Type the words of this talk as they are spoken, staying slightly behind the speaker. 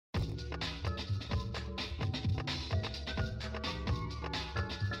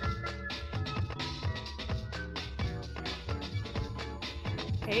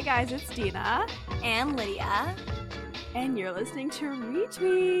Hey guys, it's Dina. And Lydia. And you're listening to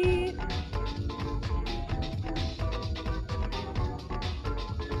Retweet.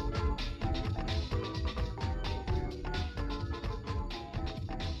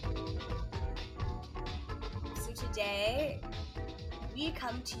 So today, we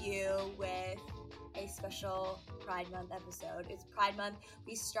come to you with a special Pride Month episode. It's Pride Month.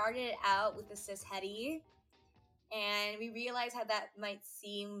 We started out with the cis hetty, and we realized how that might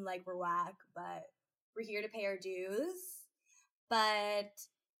seem like we're whack, but we're here to pay our dues. But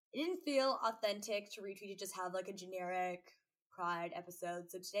it didn't feel authentic to Retweet to just have like a generic Pride episode.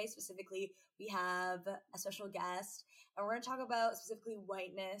 So today specifically, we have a special guest, and we're going to talk about specifically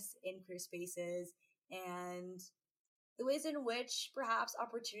whiteness in queer spaces and the ways in which perhaps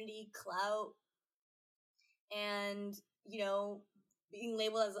opportunity, clout, and, you know, being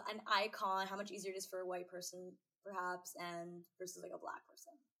labeled as an icon, how much easier it is for a white person perhaps and versus like a black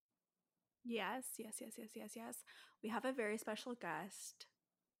person. Yes. We have a very special guest.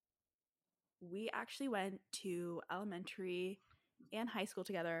 We actually went to elementary and high school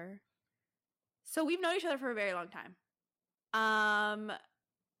together. So we've known each other for a very long time. Hi,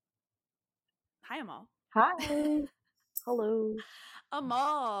 Amal. Hi. Hello.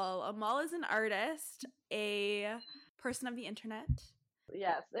 Amal is an artist, a person of the internet.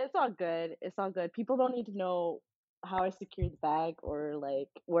 Yes, it's all good. It's all good. People don't need to know how I secure the bag or like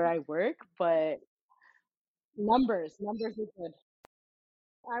where I work, but numbers are good.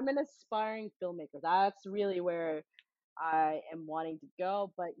 I'm an aspiring filmmaker. That's really where I am wanting to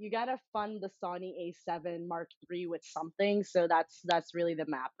go, but you gotta fund the Sony A7 Mark III with something, so that's really the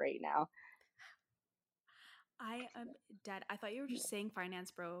map right now. I am dead. I thought you were just saying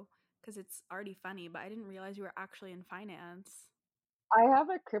finance, bro, because it's already funny, but I didn't realize you were actually in finance. I have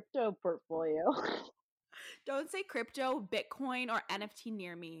a crypto portfolio. Don't say crypto, Bitcoin, or NFT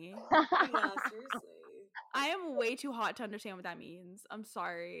near me. Yeah, seriously. I am way too hot to understand what that means. I'm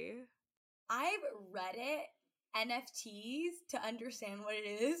sorry. I've read it, NFTs, to understand what it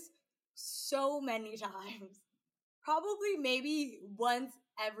is so many times. Probably maybe once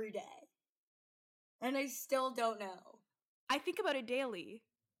every day. And I still don't know. I think about it daily.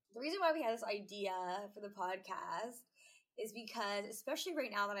 The reason why we had this idea for the podcast is because, especially right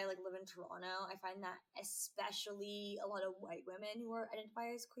now that I live in Toronto, I find that especially a lot of white women who are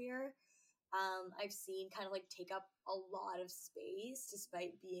identified as queer, I've seen kind of take up a lot of space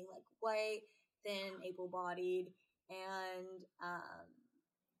despite being white, thin, able-bodied, and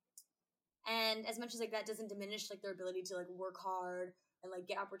as much as that doesn't diminish their ability to work hard and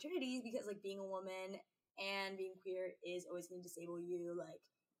get opportunities, because being a woman and being queer is always going to disable you,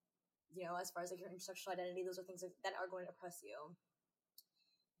 as far as your intersectional identity. Those are things that are going to oppress you.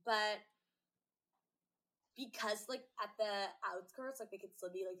 But because at the outskirts, they could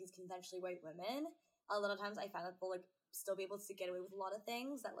still be these conventionally white women, a lot of times I find that they'll still be able to get away with a lot of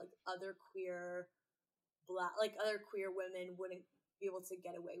things that other queer women wouldn't be able to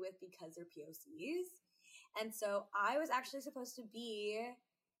get away with because they're POCs. And so I was actually supposed to be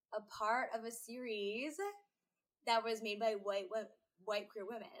a part of a series that was made by white queer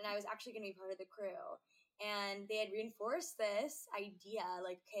women, and I was actually going to be part of the crew. And they had reinforced this idea,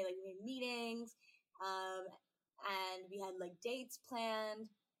 we made meetings, and we had dates planned.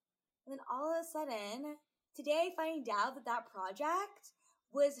 And then all of a sudden, today I find out that project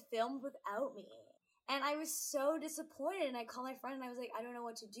was filmed without me. And I was so disappointed, and I called my friend and I was like, I don't know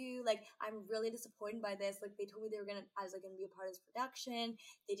what to do. I'm really disappointed by this. They told me I was gonna be a part of this production.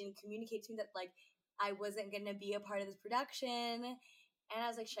 They didn't communicate to me that I wasn't gonna be a part of this production. And I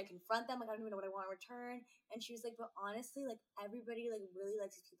was like, should I confront them? I don't even know what I want in return. And she was like, but honestly, everybody really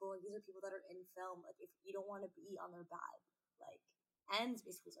likes these people. These are people that are in film. If you don't want to be on their bad ends,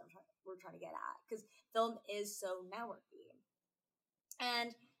 basically is what we're trying to get at, because film is so networky.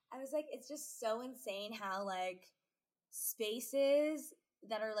 And I was like, it's just so insane how spaces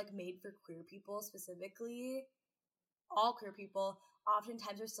that are made for queer people specifically, all queer people,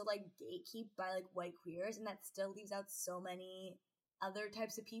 oftentimes are still gatekept by white queers, and that still leaves out so many other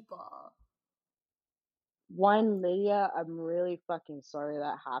types of people. One, Lydia, I'm really fucking sorry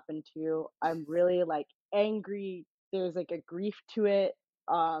that happened to you. I'm really angry. There's a grief to it.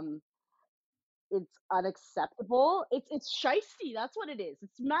 It's unacceptable. It's shiesty. That's what it is.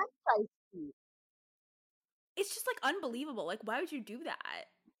 It's mad shiesty. It's just unbelievable. Why would you do that?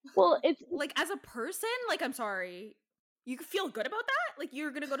 Well, it's as a person, I'm sorry. You could feel good about that?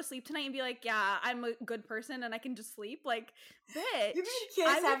 You're gonna go to sleep tonight and be like, yeah, I'm a good person and I can just sleep? Bitch. You can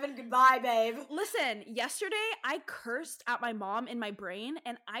kiss heaven goodbye, babe. Listen, yesterday I cursed at my mom in my brain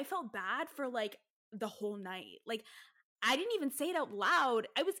and I felt bad for the whole night. I didn't even say it out loud.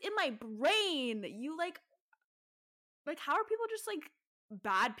 I was in my brain. You like how are people just like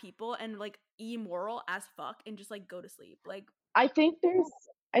bad people and like immoral as fuck and just like go to sleep? Like, I think there's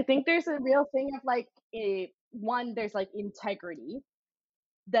I think there's a real thing of like one, there's like integrity,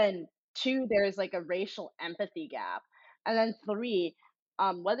 then two, there's like a racial empathy gap, and then three,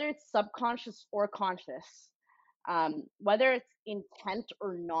 whether it's subconscious or conscious, whether it's intent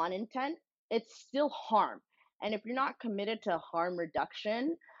or non-intent, it's still harm. And if you're not committed to harm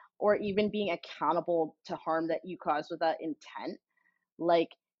reduction or even being accountable to harm that you cause with that intent, like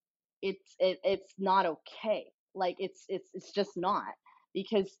it's not okay. Like it's just not,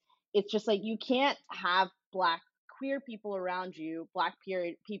 because it's just like you can't have black queer people around you, black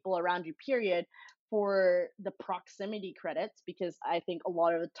period people around you, period, for the proximity credits, because I think a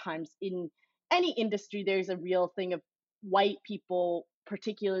lot of the times in any industry there's a real thing of white people,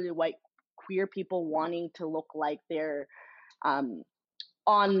 particularly white queer people, wanting to look like they're um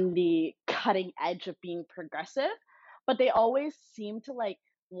on the cutting edge of being progressive, but they always seem to like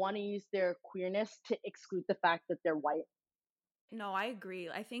want to use their queerness to exclude the fact that they're white. no, I agree.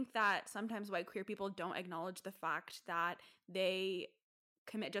 I think that sometimes white queer people don't acknowledge the fact that they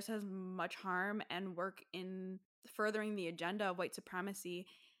commit just as much harm and work in furthering the agenda of white supremacy.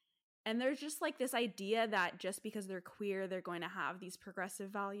 And there's just like this idea that just because they're queer, they're going to have these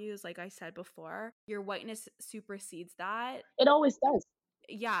progressive values. Like I said before, your whiteness supersedes that. It always does.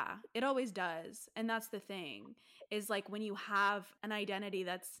 Yeah, it always does. And that's the thing, is like when you have an identity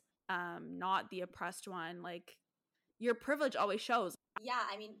that's not the oppressed one, like your privilege always shows. Yeah,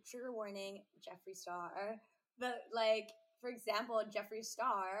 I mean, trigger warning, Jeffree Star. But like, for example, Jeffree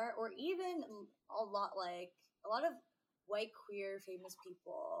Star, or even a lot of white queer famous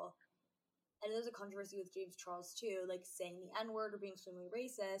people. And there's a controversy with James Charles too, like saying the N word or being extremely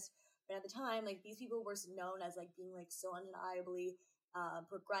racist. But at the time, like these people were known as like being like so undeniably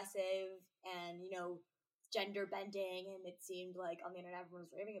progressive and gender bending, and it seemed like on the internet everyone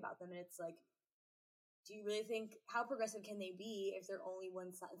was raving about them. And it's like, do you really think, how progressive can they be if they're only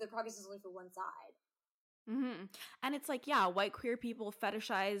one side? The progress is only for one side. Mm-hmm. And it's like, yeah, white queer people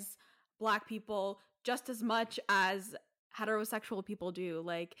fetishize black people just as much as heterosexual people do.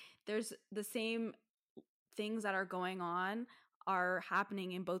 Like, there's the same things that are going on are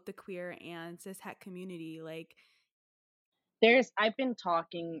happening in both the queer and cis het community. Like, I've been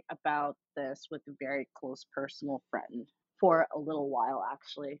talking about this with a very close personal friend for a little while,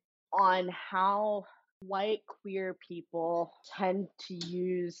 actually, on how white queer people tend to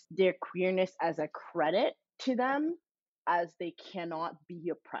use their queerness as a credit to them, as they cannot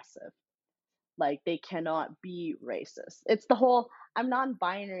be oppressive. Like they cannot be racist. It's the whole I'm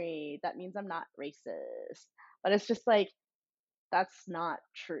non-binary, that means I'm not racist. But it's just like that's not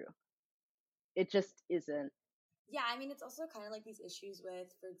true. It just isn't. Yeah, I mean, it's also kind of like these issues with,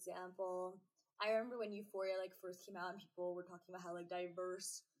 for example, I remember when Euphoria like first came out and people were talking about how like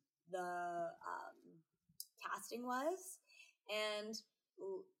diverse the casting was, and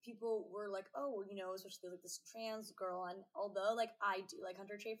people were like, oh, especially like this trans girl. And although like I do like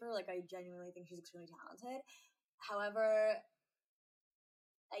Hunter Schafer, like I genuinely think she's extremely talented. However,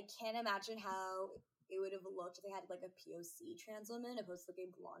 I can't imagine how it would have looked if they had like a POC trans woman opposed to like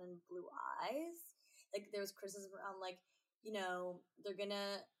a blonde and blue eyes. Like there was criticism around like, they're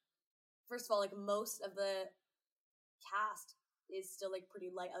gonna, first of all, like most of the cast is still like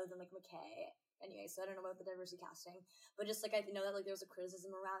pretty light other than like McKay. Anyway, so I don't know about the diversity casting, but just like I know that like there was a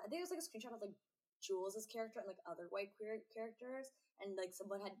criticism around. I think there was like a screenshot of like Jules' character and like other white queer characters, and like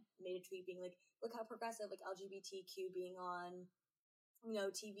someone had made a tweet being like, "Look how progressive like LGBTQ being on,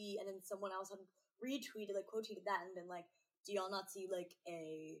 TV," and then someone else had retweeted like quoted that and been like, "Do y'all not see like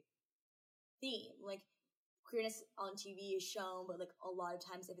a theme like?" Queerness on TV is shown, but like a lot of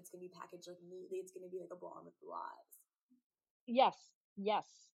times if it's gonna be packaged like neatly, it's gonna be like a blonde with blue eyes. Yes, yes,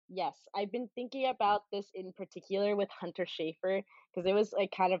 yes. I've been thinking about this in particular with Hunter Schafer, because it was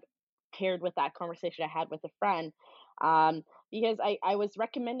like kind of paired with that conversation I had with a friend. Because I was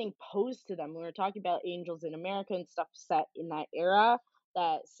recommending Pose to them. We were talking about Angels in America and stuff set in that era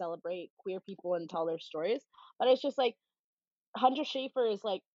that celebrate queer people and tell their stories. But it's just like Hunter Schafer is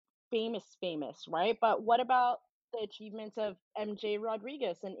like famous, right? But what about the achievements of MJ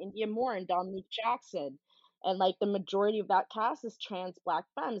Rodriguez and India Moore and Dominique Jackson? And like the majority of that cast is trans black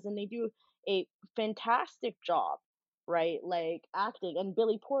femmes, and they do a fantastic job, right? Like acting, and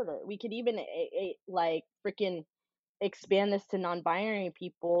Billy Porter. We could even like freaking expand this to non-binary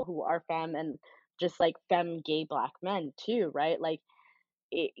people who are femme, and just like femme gay black men too, right? Like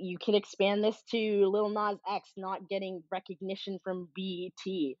you can expand this to Lil Nas X not getting recognition from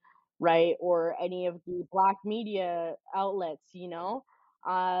BET. right? Or any of the black media outlets,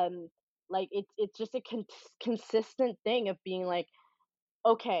 like it's just a consistent thing of being like,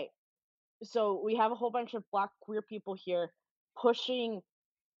 okay, so we have a whole bunch of black queer people here pushing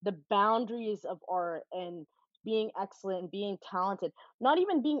the boundaries of art and being excellent and being talented. Not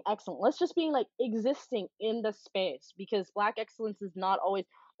even being excellent. Let's just being like existing in the space, because black excellence is not always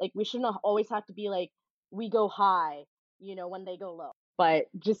like, we shouldn't always have to be like we go high, when they go low. But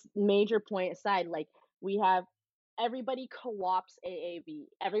just major point aside, like we have everybody co-ops AAV.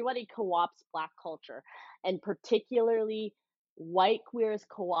 Everybody co-ops black culture, and particularly white queers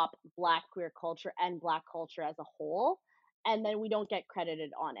co-op black queer culture and black culture as a whole, and then we don't get credited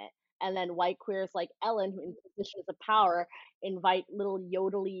on it. And then white queers like Ellen, who in positions of power, invite little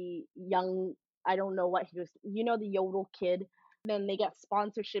yodely young, I don't know what he was, the yodel kid. Then they get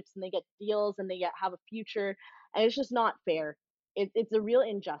sponsorships and they get deals and they have a future. And it's just not fair. It's a real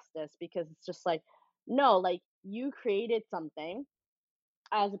injustice, because it's just like, no, like you created something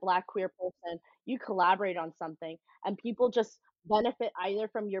as a black queer person, you collaborate on something, and people just benefit either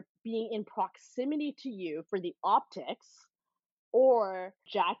from your being in proximity to you for the optics, or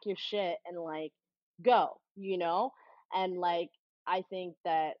jack your shit and like go. And like I think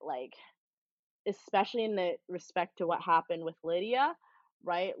that, like, especially in the respect to what happened with Lydia,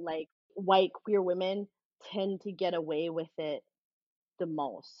 right? Like white queer women tend to get away with it the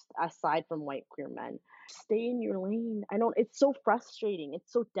most, aside from white queer men. Stay in your lane. I don't It's so frustrating.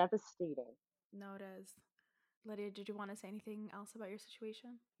 It's so devastating. No, it is. Lydia, did you want to say anything else about your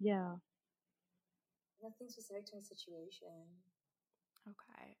situation? Yeah. Nothing specific to my situation.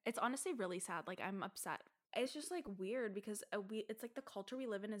 Okay. It's honestly really sad. Like, I'm upset. It's just like weird because it's like the culture we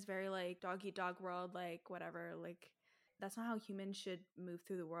live in is very like dog eat dog world, like whatever. Like, that's not how humans should move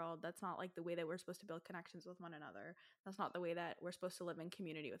through the world. That's not like the way that we're supposed to build connections with one another. That's not the way that we're supposed to live in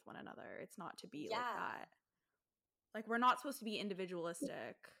community with one another. It's not to be like that. Like, we're not supposed to be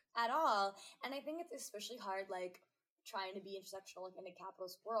individualistic at all. And I think it's especially hard, like, trying to be intersectional, like, in a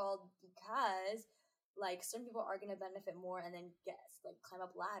capitalist world, because like certain people are going to benefit more and then get like climb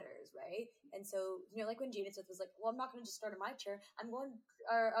up ladders, right? And so, like when Jaden Smith was like, well, I'm not going to just start in my chair, I'm going,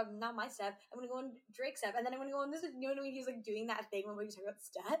 or not my step, I'm going to go on Drake's step, and then I'm going to go on this, what I mean? He's like doing that thing when we talk about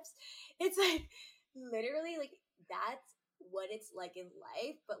steps. It's like literally like that's what it's like in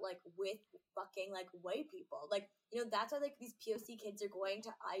life, but like with fucking like white people. Like, that's why like these POC kids are going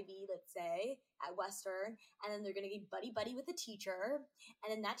to IB, let's say, at Western, and then they're gonna get buddy buddy with the teacher,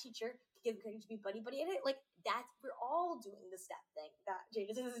 and then that teacher can to be buddy buddy at it. Like, that's, we're all doing the step thing that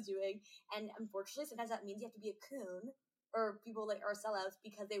Jadis is doing. And unfortunately sometimes that means you have to be a coon, or people like are sellouts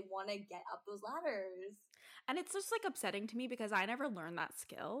because they want to get up those ladders. And it's just like upsetting to me because I never learned that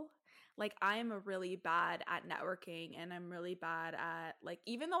skill. Like, I'm really bad at networking, and I'm really bad at, like,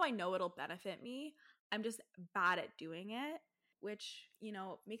 even though I know it'll benefit me, I'm just bad at doing it, which,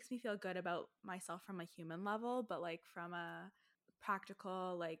 makes me feel good about myself from a human level, but like from a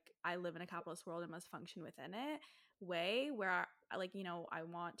practical, like, I live in a capitalist world and must function within it way, where I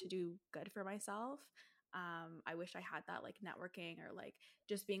want to do good for myself. I wish I had that, like, networking, or like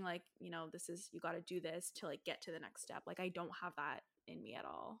just being like, this is, you got to do this to like get to the next step. Like, I don't have that in me at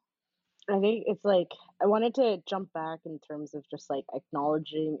all. I think it's like, I wanted to jump back in terms of just like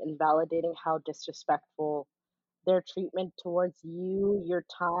acknowledging and validating how disrespectful their treatment towards you, your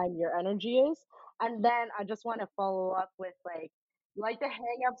time, your energy is. And then I just want to follow up with like the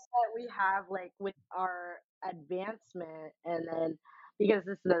hangups that we have like with our advancement. And then, because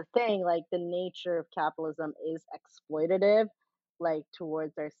this is the thing, like the nature of capitalism is exploitative, like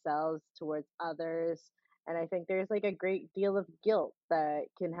towards ourselves, towards others. And I think there's like a great deal of guilt that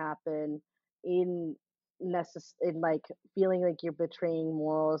can happen in in like feeling like you're betraying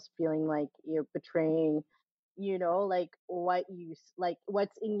morals, feeling like you're betraying, like like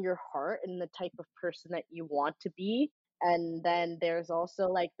what's in your heart and the type of person that you want to be. And then there's also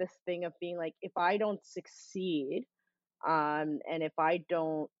like this thing of being like, if I don't succeed, and if I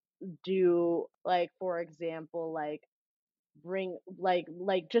don't do, like, for example, like bring like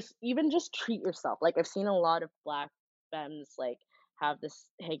just treat yourself. Like, I've seen a lot of black femmes like have this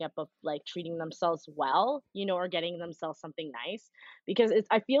hang up of like treating themselves well, or getting themselves something nice, because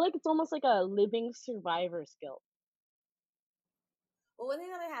I feel like it's almost like a living survivor skill. Well, one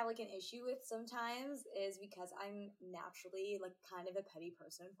thing that I have like an issue with sometimes is because I'm naturally like kind of a petty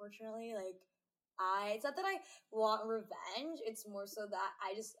person, unfortunately. Like, it's not that I want revenge, it's more so that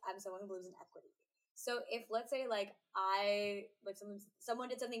I'm someone who believes in equity. So if, let's say, like, I like someone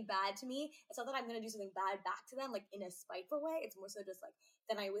did something bad to me, it's not that I'm gonna do something bad back to them like in a spiteful way. It's more so just like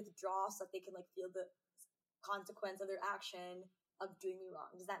then I withdraw so that they can like feel the consequence of their action of doing me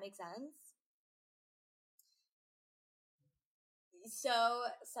wrong. Does that make sense? So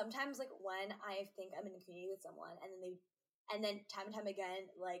sometimes, like, when I think I'm in a community with someone and then time and time again,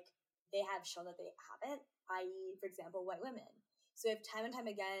 like, they have shown that they haven't, i.e., for example, white women. So if time and time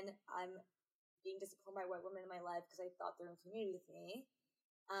again I'm being disappointed by white women in my life because I thought they're in community with me,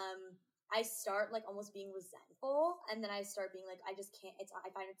 I start like almost being resentful, and then I start being like, I just can't. I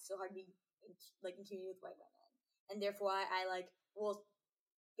find it so hard to be in community with white women, and therefore I like will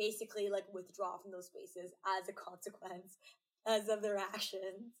basically like withdraw from those spaces as a consequence as of their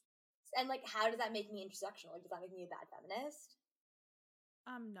actions. And like, how does that make me intersectional? Like, does that make me a bad feminist?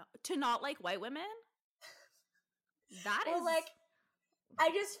 No, to not like white women. That well, is like, I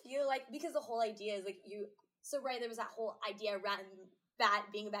just feel like because the whole idea is like you. So right, there was that whole idea around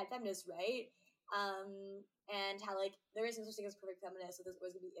being a bad feminist, right? And how like there is no such thing as perfect feminist, so there's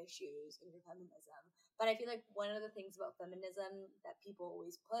always gonna be issues in your feminism. But I feel like one of the things about feminism that people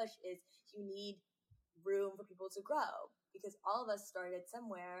always push is you need room for people to grow because all of us started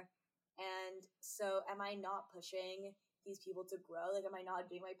somewhere. And so am I not pushing these people to grow? Like, am I not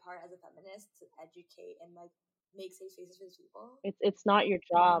doing my part as a feminist to educate and like make safe spaces for these people? It's not your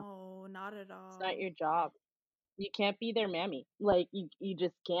job. no, not at It's not all. your job. You can't be their mammy. Like you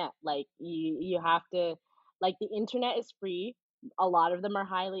just can't. Like you have to, like, the internet is free. A lot of them are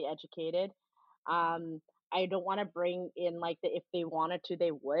highly educated. Um I don't want to bring in like the if they wanted to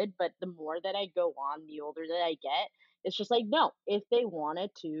they would, but the more that I go on, the older that I get, it's just like no, if they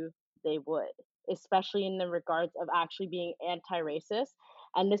wanted to, they would. Especially in the regards of actually being anti-racist.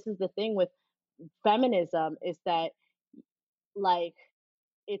 And this is the thing with feminism is that like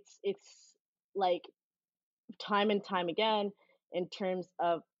it's like time and time again in terms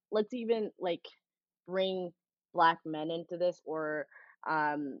of let's even like bring black men into this or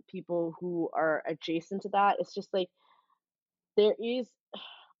people who are adjacent to that. It's just like there is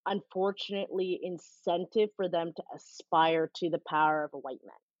unfortunately incentive for them to aspire to the power of a white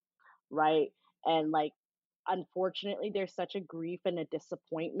man, right? And like unfortunately there's such a grief and a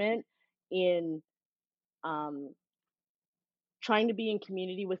disappointment in um trying to be in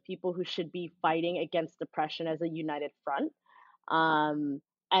community with people who should be fighting against depression as a united front. um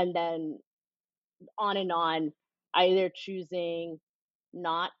and then on, either choosing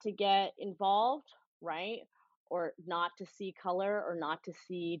not to get involved, right? Or not to see color or not to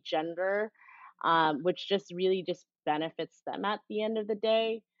see gender, which just really just benefits them at the end of the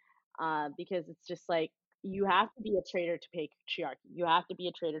day. Because it's just like you have to be a traitor to patriarchy. You have to be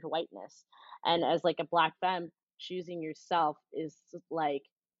a traitor to whiteness. And as like a black femme, choosing yourself is like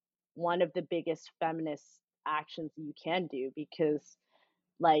one of the biggest feminist actions you can do because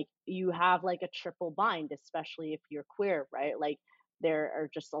like you have like a triple bind, especially if you're queer, right? Like there are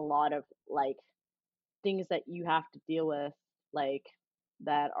just a lot of like things that you have to deal with, like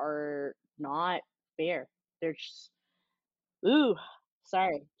that are not fair. They're just ooh,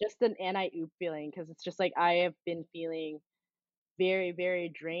 sorry, just an anti-oop feeling because it's just like I have been feeling very, very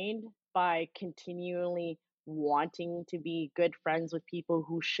drained by continually wanting to be good friends with people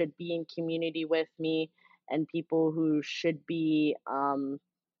who should be in community with me and people who should be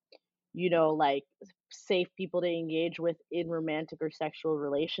like safe people to engage with in romantic or sexual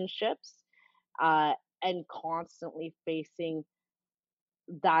relationships, uh, and constantly facing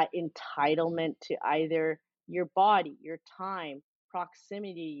that entitlement to either your body, your time,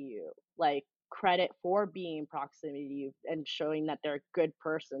 proximity to you, like credit for being proximity to you and showing that they're a good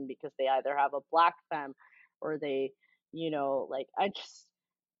person because they either have a black femme or they, like I just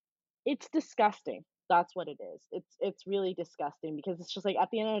it's disgusting. That's what it is. It's really disgusting because it's just like at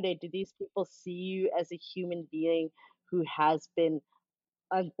the end of the day, do these people see you as a human being who has been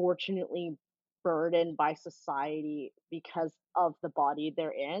unfortunately burdened by society because of the body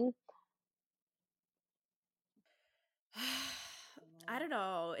they're in? I don't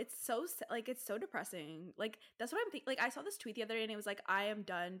know. It's so like it's so depressing. Like that's what I'm thinking. Like I saw this tweet the other day and it was like I am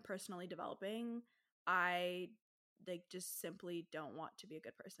done personally developing. I like just simply don't want to be a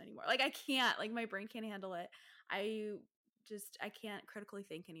good person anymore. Like I can't. Like my brain can't handle it. I can't critically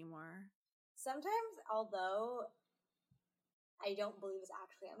think anymore. Sometimes, although I don't believe it's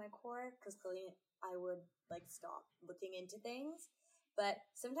actually at my core, because clearly I would like stop looking into things. But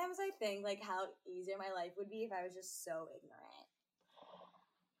sometimes I think like how easier my life would be if I was just so ignorant.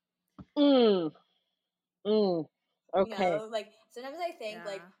 Mm, mm, You okay. know, like sometimes I think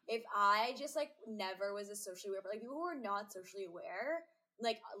like Yeah. if I just like never was a socially aware, but like people who are not socially aware,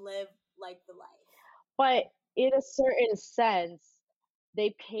 like live like the life. But in a certain sense,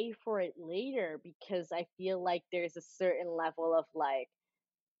 they pay for it later because I feel like there's a certain level of like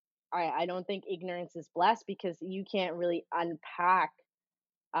I don't think ignorance is bliss because you can't really unpack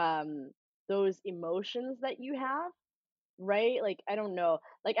um those emotions that you have, right? Like I don't know.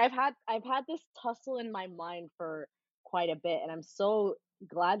 Like I've had this tussle in my mind for quite a bit, and I'm so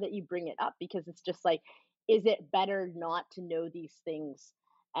glad that you bring it up because it's just like, is it better not to know these things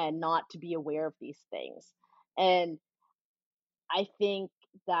and not to be aware of these things? And I think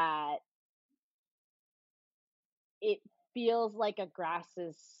that it feels like a grass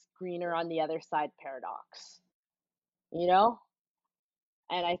is greener on the other side paradox, you know?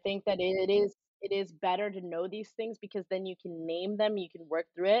 And I think that it is better to know these things because then you can name them, you can work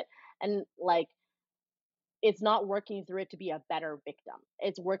through it, and, like, it's not working through it to be a better victim.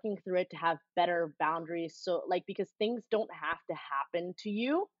 It's working through it to have better boundaries, so like, because things don't have to happen to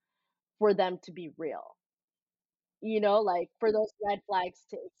you for them to be real, like, for those red flags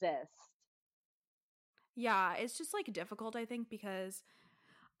to exist. Yeah, it's just like difficult, I think, because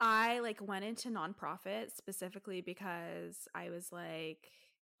I like went into nonprofit specifically because I was like,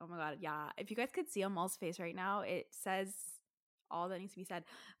 oh my God, yeah. If you guys could see Amal's face right now, it says all that needs to be said.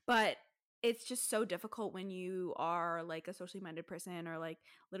 But it's just so difficult when you are like a socially minded person or like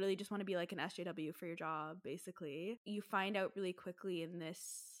literally just want to be like an SJW for your job, basically. You find out really quickly in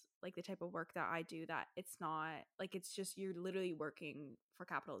this, like the type of work that I do, that it's not like it's just you're literally working for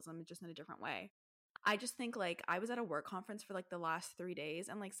capitalism just in a different way. I just think like I was at a work conference for like the last 3 days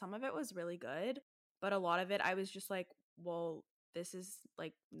and like some of it was really good, but a lot of it I was just like, well, this is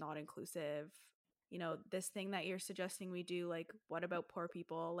like not inclusive. This thing that you're suggesting we do, like, what about poor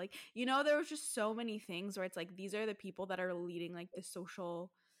people? Like, there was just so many things where it's like these are the people that are leading like the social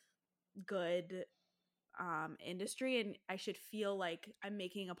good industry, and I should feel like I'm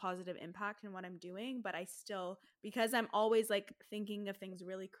making a positive impact in what I'm doing, but I still, because I'm always like thinking of things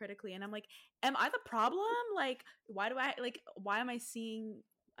really critically, and I'm like, am I the problem? Like, why am I seeing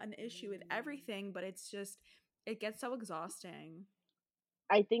an issue with everything? But it's just, it gets so exhausting.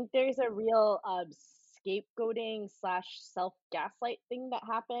 I think there's a real scapegoating slash self gaslight thing that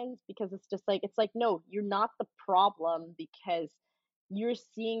happens because it's like no, you're not the problem because you're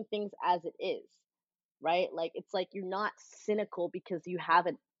seeing things as it is, right? Like it's like you're not cynical because you have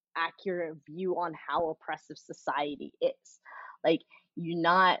an accurate view on how oppressive society is. Like you're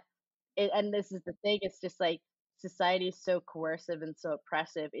not, and this is the thing. It's just like society is so coercive and so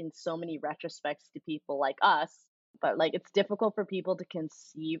oppressive in so many retrospects to people like us, but like it's difficult for people to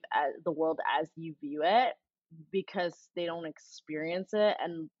conceive the world as you view it because they don't experience it,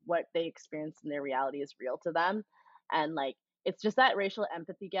 and what they experience in their reality is real to them. And like it's just that racial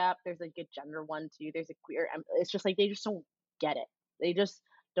empathy gap. There's like a gender one too. There's a queer it's just like they just don't get it. They just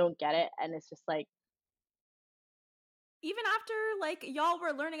don't get it, and it's just like Even after like y'all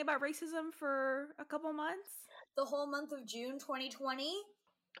were learning about racism for a couple months. The whole month of June 2020.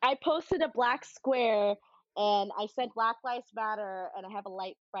 I posted a black square and I said Black Lives Matter, and I have a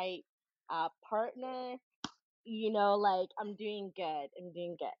light bright partner. Like I'm doing good. I'm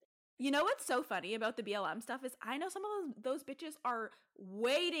doing good. What's so funny about the BLM stuff is I know some of those bitches are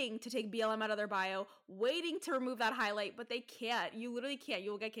waiting to take BLM out of their bio, waiting to remove that highlight, but they can't. You literally can't.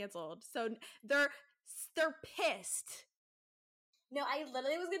 You will get canceled. So they're pissed. No, I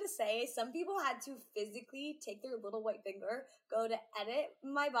literally was gonna say some people had to physically take their little white finger, go to edit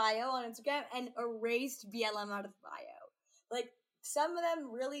my bio on Instagram, and erased BLM out of the bio. Like some of them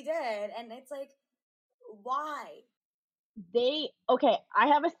really did, and it's like, why? Okay, I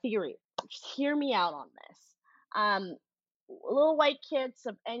have a theory. Just hear me out on this. Um, Little white kids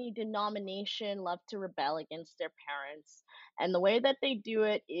of any denomination love to rebel against their parents, and the way that they do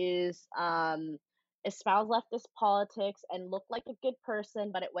it is espouse leftist politics and look like a good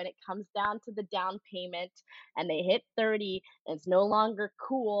person, but when it comes down to the down payment and they hit 30, it's no longer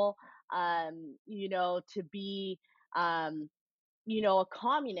cool, to be um a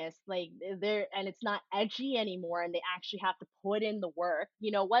communist. Like they're and it's not edgy anymore, and they actually have to put in the work,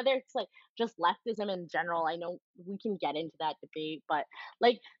 whether it's like just leftism in general. I know we can get into that debate, but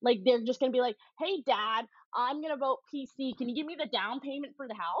like they're just gonna be like, hey dad, I'm gonna vote PC, can you give me the down payment for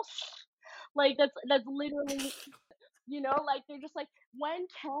the house? Like that's literally, like they're just like, when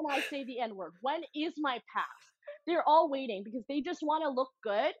can I say the n-word? When is my pass? They're all waiting because they just want to look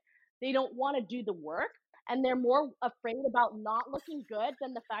good. They don't want to do the work, and they're more afraid about not looking good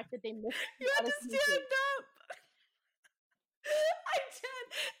than the fact that they missed the You had other to pieces. stand up. I did.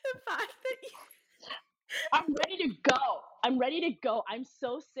 The fact that you... I'm ready to go. I'm ready to go. I'm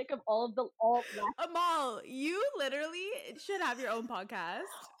so sick of all of the alt left. Amal, you literally should have your own podcast.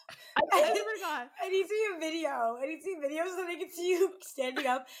 I forgot. I need to see a video. I need to see videos so that I can see you standing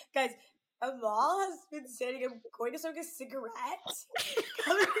up. Guys, Amal has been standing up, going to smoke a cigarette,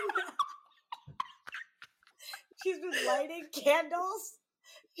 coming She's been lighting candles.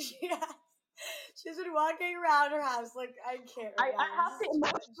 She's been walking around her house like, I can't. I have to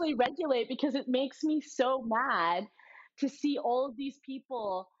emotionally regulate because it makes me so mad to see all of these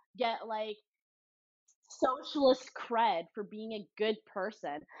people get like socialist cred for being a good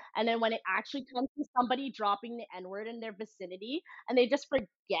person. And then when it actually comes to somebody dropping the N word in their vicinity and they just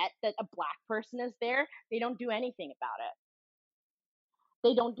forget that a black person is there, they don't do anything about it.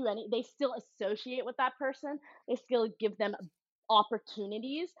 They don't do any, they still associate with that person, they still give them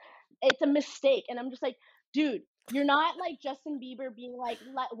opportunities. It's a mistake. And I'm just like, dude, you're not like Justin Bieber being like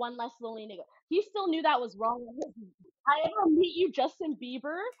one less lonely nigga. He still knew that was wrong. I ever meet you, Justin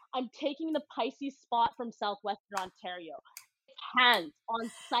Bieber, I'm taking the Pisces spot from Southwestern Ontario. Hands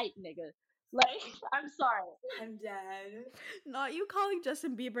on site, nigga. Like, I'm sorry. I'm dead. Not you calling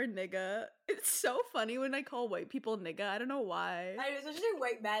Justin Bieber nigga. It's so funny when I call white people nigga. I don't know why. Especially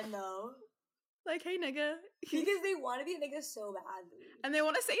white men, though. Like, hey, nigga. Because they want to be a nigga so badly. And they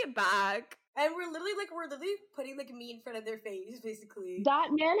want to say it back. And we're literally putting like me in front of their face, basically. That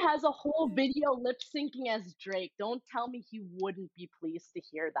man has a whole video lip syncing as Drake. Don't tell me he wouldn't be pleased to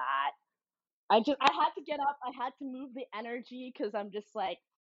hear that. I had to get up. I had to move the energy because I'm just like,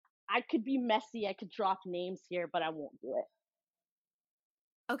 I could be messy. I could drop names here, but I won't do it.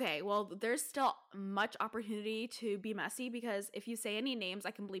 Okay, well, there's still much opportunity to be messy because if you say any names,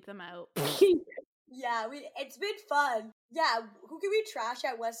 I can bleep them out. Yeah, it's been fun. Yeah, who can we trash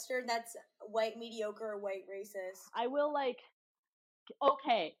at Western that's white mediocre or white racist? I will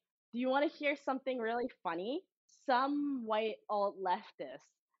okay, do you want to hear something really funny? Some white alt leftist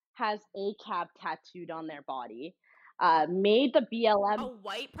has ACAB tattooed on their body. Made the BLM. A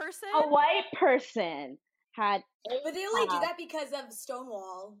white person? A white person had ACAB. But they only do that because of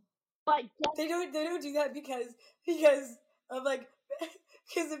Stonewall. But they don't do that because of like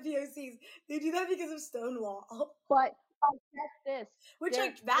because of POCs. They do that because of Stonewall. But get this, which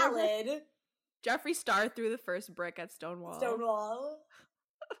like valid. Jeffree Star threw the first brick at Stonewall.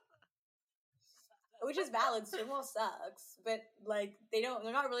 Which is valid. Stonewall sucks, but like they're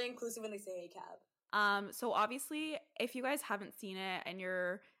not really inclusive when they say ACAB. So obviously, if you guys haven't seen it and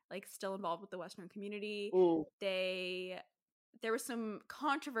you're like still involved with the Western community, there was some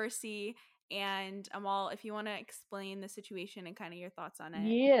controversy. And Amal, if you want to explain the situation and kind of your thoughts on it.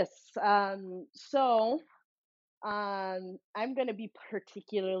 Yes. So I'm going to be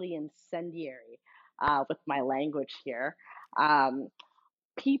particularly incendiary with my language here.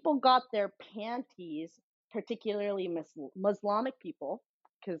 People got their panties, particularly Muslimic people,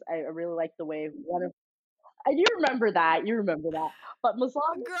 because I really like the way one of you remember that. But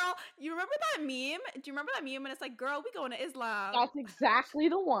Muslim. Girl, you remember that meme? Do you remember that meme? And it's like, girl, we going to Islam. That's exactly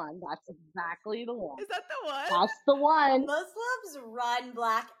the one. Is that the one? That's the one. Muslims run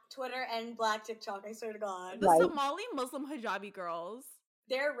Black Twitter and Black TikTok, I swear to God. The Somali Muslim hijabi girls.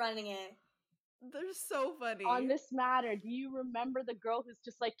 They're running it. They're so funny. On this matter, do you remember the girl who's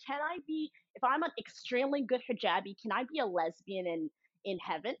just like, if I'm an extremely good hijabi, can I be a lesbian in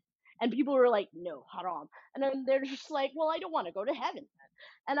heaven? And people were like, no, haram. And then they're just like, well, I don't want to go to heaven.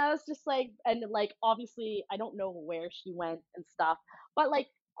 And I was just like, and like, obviously, I don't know where she went and stuff, but like,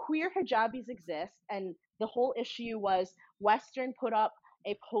 queer hijabis exist. And the whole issue was Western put up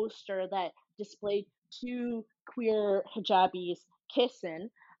a poster that displayed two queer hijabis kissing.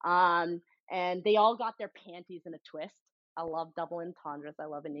 And they all got their panties in a twist. I love double entendres. I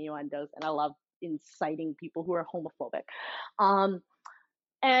love innuendos. And I love inciting people who are homophobic.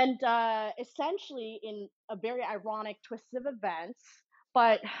 And essentially, in a very ironic twist of events,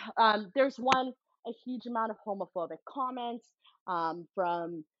 but there's a huge amount of homophobic comments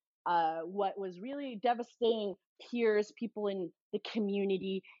from what was really devastating peers, people in the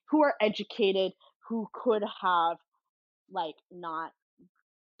community who are educated, who could have like not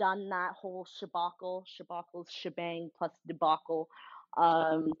done that whole shebang plus debacle.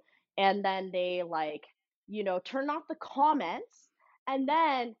 And then they turn off the comments. And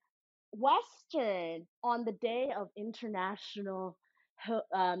then Western, on the day of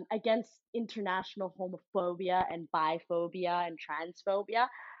against international homophobia and biphobia and transphobia,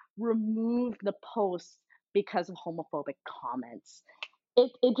 removed the post because of homophobic comments.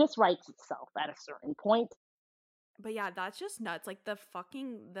 It just writes itself at a certain point. But yeah, that's just nuts. Like the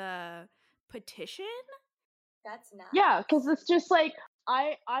petition? That's nuts. Yeah, because it's just like,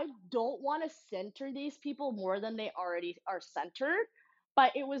 I don't want to center these people more than they already are centered,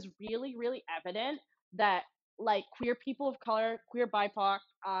 but it was really, really evident that like queer people of color, queer BIPOC,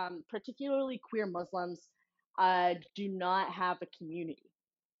 particularly queer Muslims, do not have a community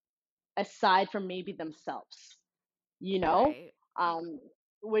aside from maybe themselves, you know? Right.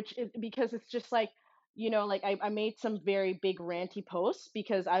 Which is because it's just like, Like I made some very big ranty posts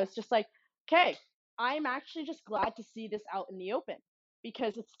because I was just like, okay, I'm actually just glad to see this out in the open,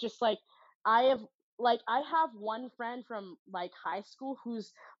 because it's just like I have I have one friend from like high school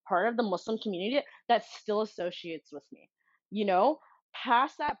who's part of the Muslim community that still associates with me. You know,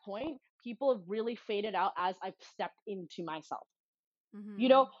 Past that point, people have really faded out as I've stepped into myself. You Mm-hmm.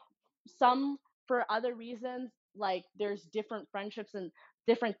 know, some for other reasons, like there's different friendships and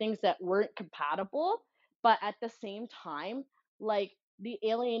different things that weren't compatible, but at the same time, like the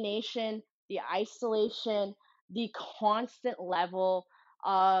alienation, the isolation, the constant level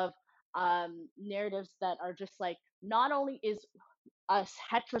of narratives that are just like, not only is a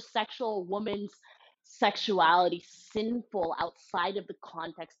heterosexual woman's sexuality sinful outside of the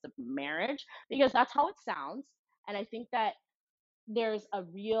context of marriage, because that's how it sounds, and I think that there's a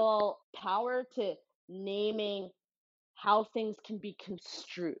real power to naming how things can be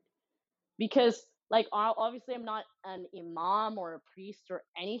construed, because like obviously I'm not an imam or a priest or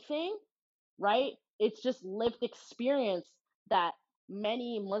anything, right? It's just lived experience that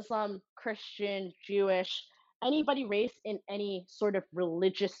many Muslim, Christian, Jewish, anybody raised in any sort of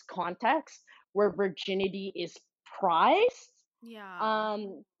religious context where virginity is prized, Yeah.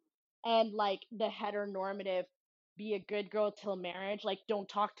 um and like the heteronormative be a good girl till marriage, like don't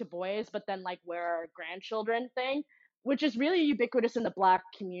talk to boys but then like wear our grandchildren thing, which is really ubiquitous in the Black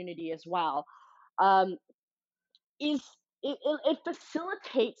community as well, um is it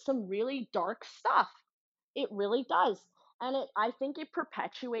facilitates some really dark stuff. It really does. And I think it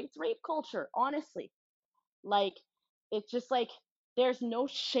perpetuates rape culture, honestly. Like, it's just like there's no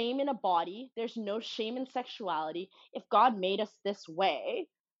shame in a body, there's no shame in sexuality. If God made us this way,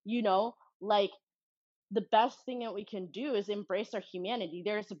 you know, like the best thing that we can do is embrace our humanity.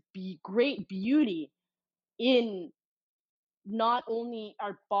 There's a great beauty in not only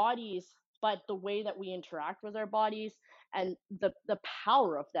our bodies, but the way that we interact with our bodies and the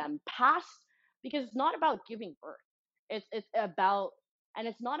power of them past, because it's not about giving birth. It's about, and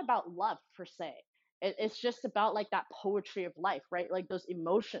it's not about love per se. It's just about like that poetry of life, right? Like those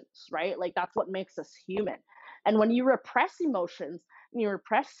emotions, right? Like that's what makes us human. And when you repress emotions and you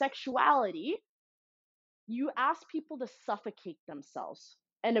repress sexuality, you ask people to suffocate themselves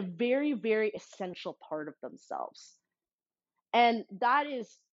and a very, very essential part of themselves. And that is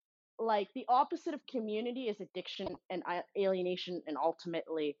like the opposite of community is addiction and alienation, and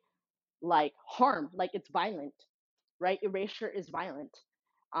ultimately like harm. Like it's violent, right? Erasure is violent.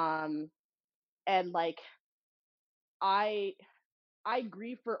 Um, and like I I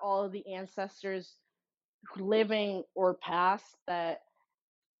grieve for all of the ancestors living or past that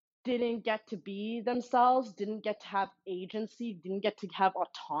didn't get to be themselves, didn't get to have agency, didn't get to have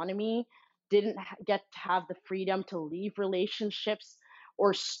autonomy, didn't get to have the freedom to leave relationships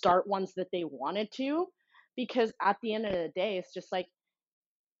or start ones that they wanted to. Because at the end of the day, it's just like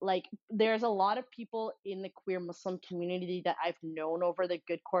there's a lot of people in the queer Muslim community that I've known over the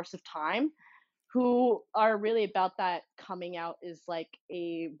good course of time who are really about that coming out is like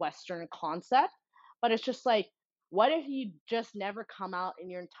a Western concept. But it's just like, what if you just never come out in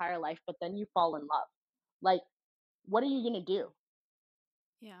your entire life, but then you fall in love? Like, what are you going to do?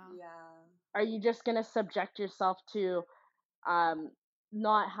 Yeah. Yeah. Are you just going to subject yourself to um,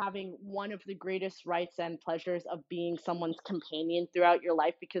 not having one of the greatest rights and pleasures of being someone's companion throughout your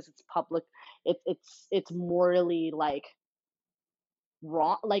life because it's public? It's morally like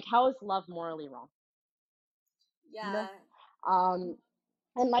wrong. Like, how is love morally wrong? You know? Yeah. Um,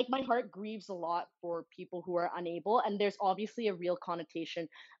 and like my heart grieves a lot for people who are unable, and there's obviously a real connotation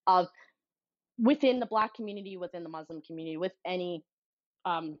of within the Black community, within the Muslim community, with any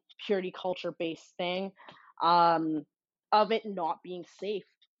purity culture based thing, um, of it not being safe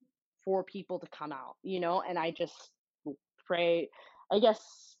for people to come out, and I just pray, I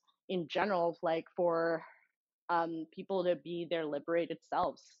guess, in general, like for people to be their liberated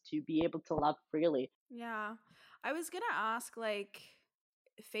selves, to be able to love freely. Yeah. I was going to ask, like,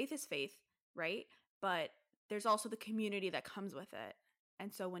 faith is faith, right? But there's also the community that comes with it.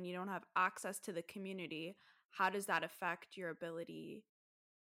 And so when you don't have access to the community, how does that affect your ability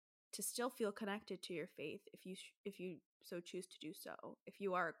to still feel connected to your faith if you so choose to do so, if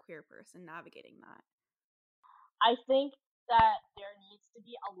you are a queer person navigating that? I think that there needs to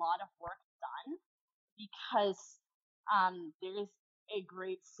be a lot of work done, because there is a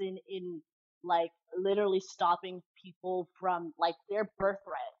great sin in like literally stopping people from like their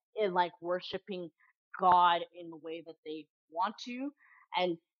birthright in like worshiping God in the way that they want to.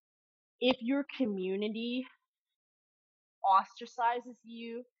 And if your community ostracizes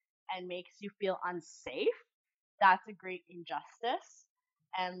you and makes you feel unsafe, that's a great injustice.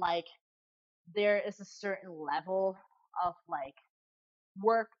 And like there is a certain level of like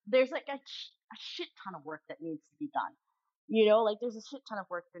work. There's like a shit ton of work that needs to be done. Like there's a shit ton of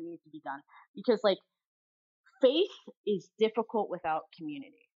work that needs to be done because like faith is difficult without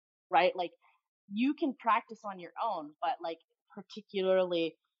community, right? Like you can practice on your own, but like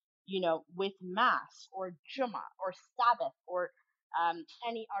particularly, with mass or Juma or Sabbath or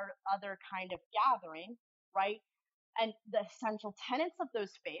any other kind of gathering, right? And the essential tenets of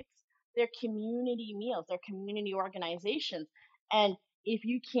those faiths, they're community meals, they're community organizations. And if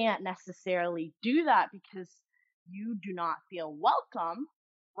you can't necessarily do that because you do not feel welcome,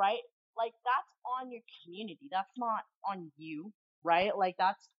 right? Like that's on your community. That's not on you, right? Like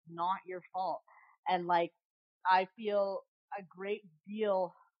that's not your fault. And like I feel a great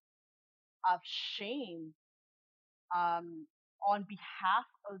deal of shame on behalf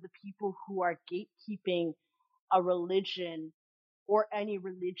of the people who are gatekeeping a religion or any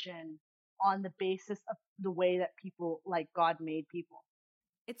religion on the basis of the way that people like God made people.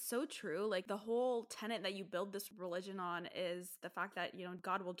 It's so true. Like the whole tenet that you build this religion on is the fact that,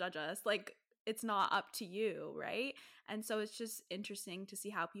 God will judge us. Like it's not up to you, right? And so it's just interesting to see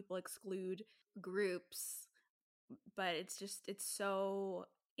how people exclude groups, but it's so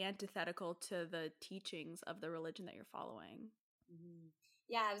antithetical to the teachings of the religion that you're following. Mm-hmm.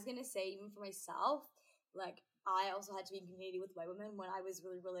 Yeah, I was gonna say, even for myself, like I also had to be in community with white women when I was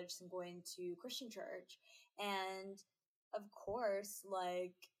really religious and going to Christian church. And of course,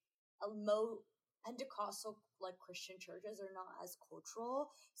 like Pentecostal like Christian churches are not as cultural.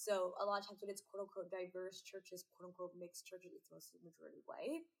 So a lot of times when it's quote unquote diverse churches, quote unquote mixed churches, it's mostly majority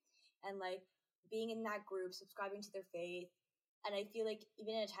white. And like being in that group, subscribing to their faith. And I feel like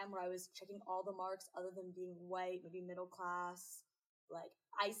even in a time where I was checking all the marks other than being white, maybe middle class, like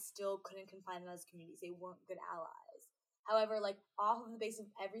I still couldn't confine them as communities. They weren't good allies. However, like off of the base of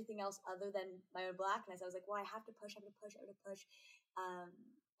everything else other than my own blackness, I was like, well, I have to push. And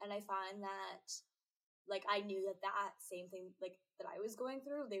I find that like I knew that same thing like that I was going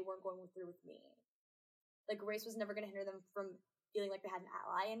through, they weren't going through with me. Like race was never going to hinder them from feeling like they had an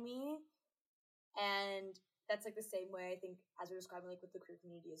ally in me. And that's like the same way I think as we're describing like with the queer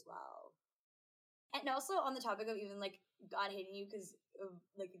community as well. And also on the topic of even like God hating you because of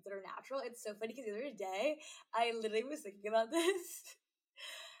like things that are natural, it's so funny because the other day I literally was thinking about this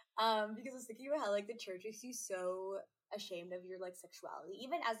because I was thinking about how like the church makes you so ashamed of your like sexuality,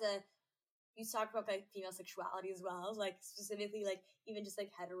 even as you talked about like female sexuality as well, like specifically like even just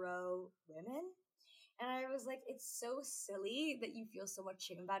like hetero women. And I was like, it's so silly that you feel so much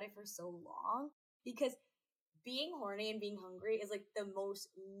shame about it for so long, because being horny and being hungry is like the most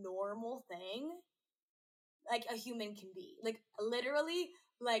normal thing like a human can be. Like literally,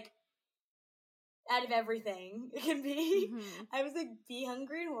 like out of everything it can be. Mm-hmm. I was like, be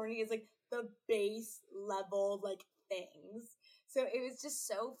hungry and horny is like the base level like things. So it was just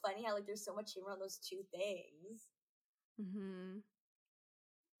so funny how like there's so much humor on those two things. Mm-hmm.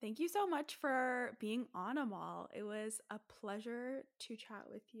 Thank you so much for being on, Amal. It was a pleasure to chat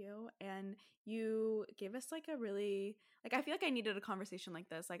with you, and you gave us like a really like I feel like I needed a conversation like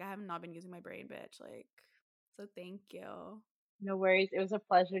this. Like I have not been using my brain, bitch. Like so, thank you. No worries. It was a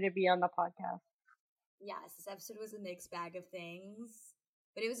pleasure to be on the podcast. Yes, this episode was a mixed bag of things,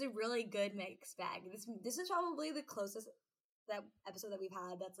 but it was a really good mixed bag. This is probably the closest that episode that we've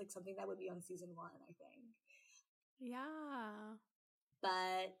had. That's like something that would be on season 1, I think. Yeah.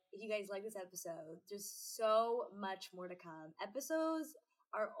 But if you guys like this episode, there's so much more to come. Episodes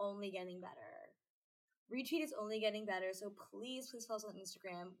are only getting better. Retweet is only getting better, so please follow us on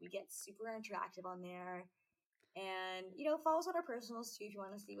Instagram. We get super interactive on there. And, follow us on our personals too if you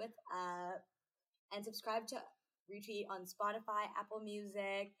want to see what's up. And subscribe to Retweet on Spotify, Apple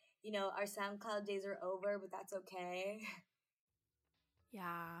Music. Our SoundCloud days are over, but that's okay.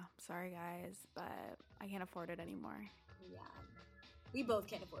 Yeah, sorry guys, but I can't afford it anymore. Yeah. We both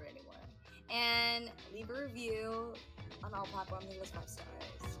can't afford it anymore. And leave a review on all platforms and give us 5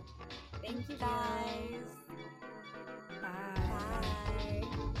 stars. Thank you guys. Bye.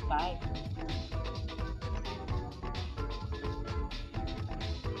 Bye.